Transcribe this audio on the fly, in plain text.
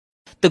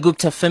The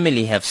Gupta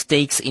family have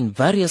stakes in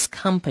various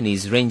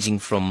companies ranging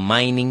from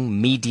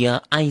mining,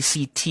 media,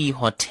 ICT,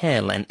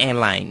 hotel and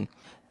airline.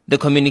 The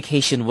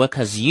Communication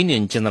Workers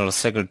Union General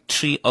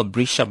Secretary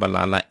Aubrey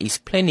Shabalala is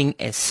planning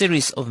a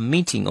series of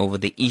meetings over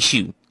the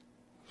issue.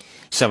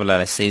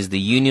 Shabalala says the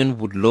union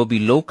would lobby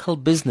local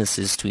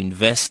businesses to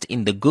invest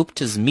in the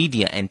Gupta's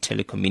media and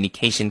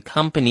telecommunication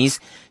companies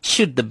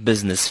should the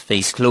business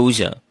face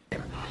closure.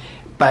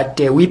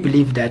 But we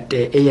believe that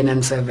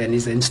SAfm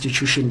is an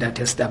institution that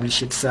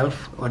established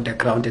itself on the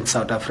ground in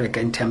South Africa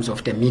in terms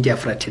of the media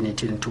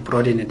fraternity and to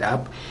broaden it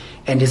up.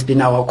 And it's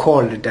been our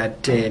call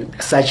that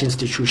such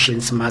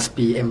institutions must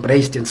be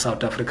embraced in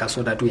South Africa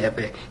so that we have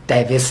a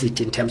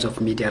diversity in terms of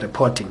media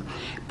reporting,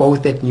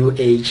 both at New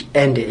Age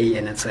and the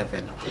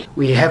SAfm.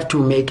 We have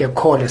to make a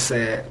call as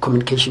a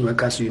Communication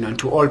Workers Union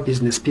to all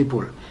business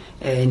people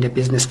in the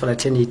business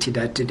fraternity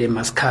that they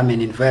must come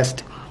and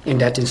invest in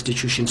that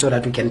institution so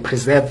that we can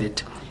preserve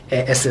it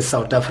as a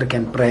South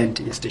African brand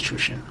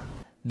institution.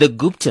 The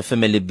Gupta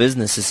family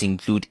businesses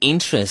include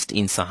interest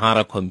in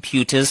Sahara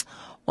Computers,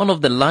 one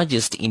of the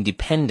largest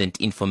independent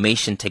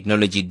information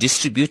technology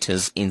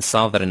distributors in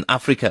Southern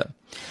Africa.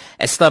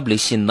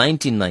 Established in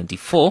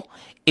 1994,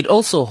 it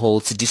also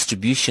holds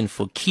distribution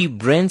for key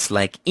brands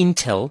like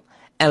Intel,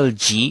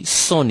 LG,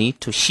 Sony,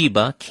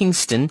 Toshiba,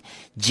 Kingston,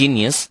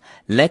 Genius,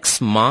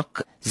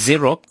 Lexmark,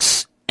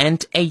 Xerox,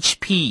 and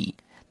HP.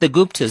 The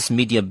Gupta's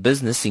media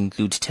business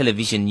include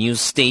television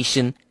news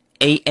station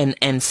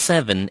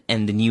ANN7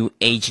 and the New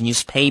Age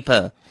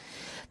newspaper.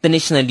 The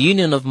National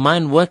Union of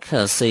Mine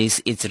Workers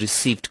says it's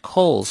received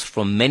calls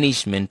from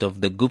management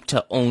of the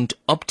Gupta-owned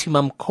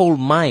Optimum coal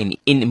mine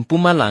in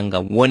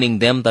Mpumalanga warning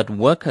them that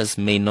workers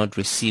may not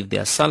receive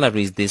their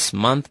salaries this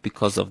month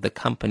because of the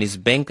company's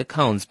bank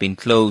accounts being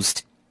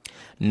closed.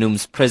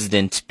 NUM's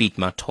president Pete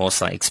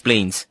Matosa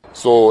explains.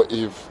 So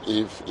if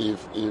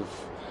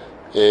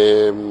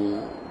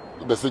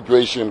the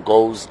situation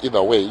goes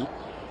either way,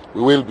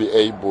 we will be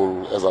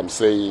able, as I'm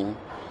saying,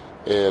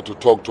 to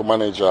talk to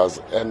managers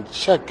and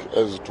check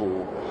as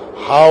to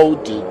how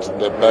did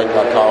the bank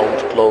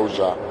account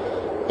closure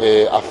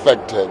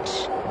affected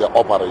the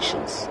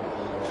operations.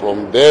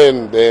 From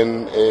then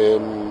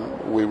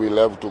we will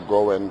have to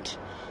go and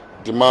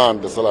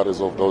demand the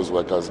salaries of those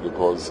workers,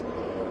 because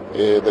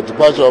the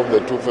departure of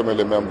the two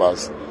family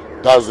members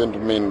doesn't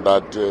mean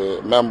that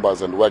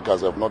members and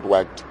workers have not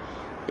worked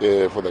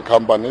for the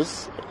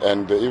companies,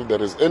 and if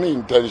there is any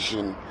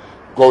intention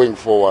going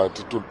forward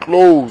to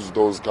close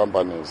those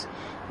companies,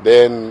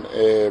 then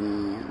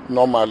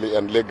normally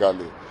and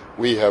legally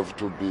we have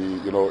to be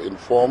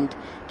informed,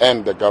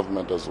 and the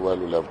government as well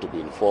will have to be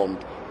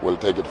informed. We'll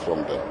take it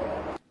from there.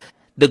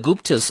 The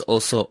Guptas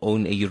also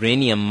own a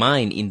uranium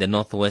mine in the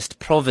northwest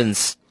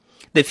province.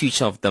 The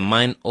future of the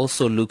mine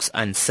also looks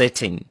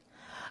uncertain.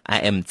 I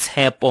am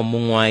Tshepo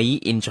Mongoai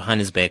in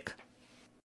Johannesburg.